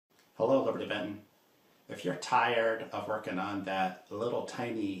Hello, Liberty Benton. If you're tired of working on that little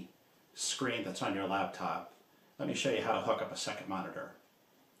tiny screen that's on your laptop, let me show you how to hook up a second monitor.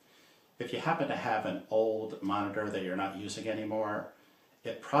 If you happen to have an old monitor that you're not using anymore,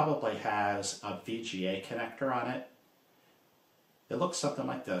 it probably has a VGA connector on it. It looks something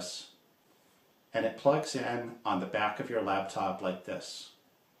like this, and it plugs in on the back of your laptop like this.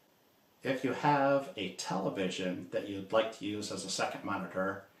 If you have a television that you'd like to use as a second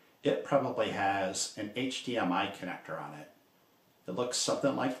monitor, it probably has an HDMI connector on it. It looks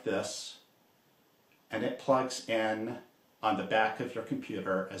something like this, and it plugs in on the back of your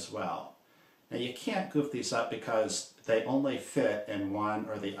computer as well. Now you can't goof these up because they only fit in one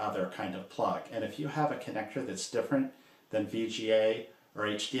or the other kind of plug. And if you have a connector that's different than VGA or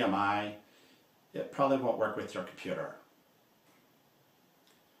HDMI, it probably won't work with your computer.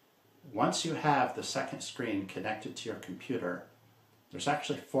 Once you have the second screen connected to your computer, there's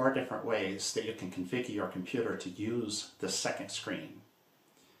actually 4 different ways that you can configure your computer to use the second screen.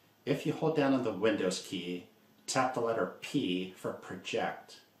 If you hold down on the Windows key, tap the letter P for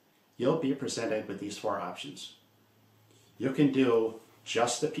project, you'll be presented with these 4 options. You can do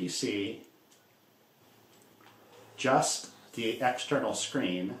just the PC, just the external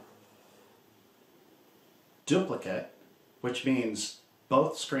screen, duplicate, which means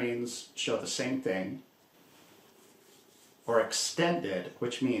both screens show the same thing, or extended,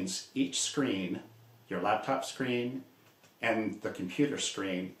 which means each screen, your laptop screen and the computer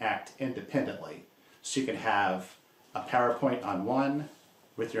screen, act independently. So you can have a PowerPoint on one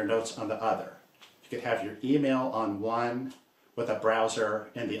with your notes on the other. You could have your email on one with a browser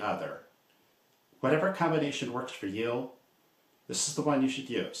in the other. Whatever combination works for you, this is the one you should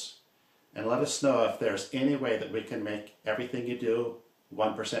use. And let us know if there's any way that we can make everything you do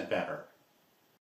 1% better.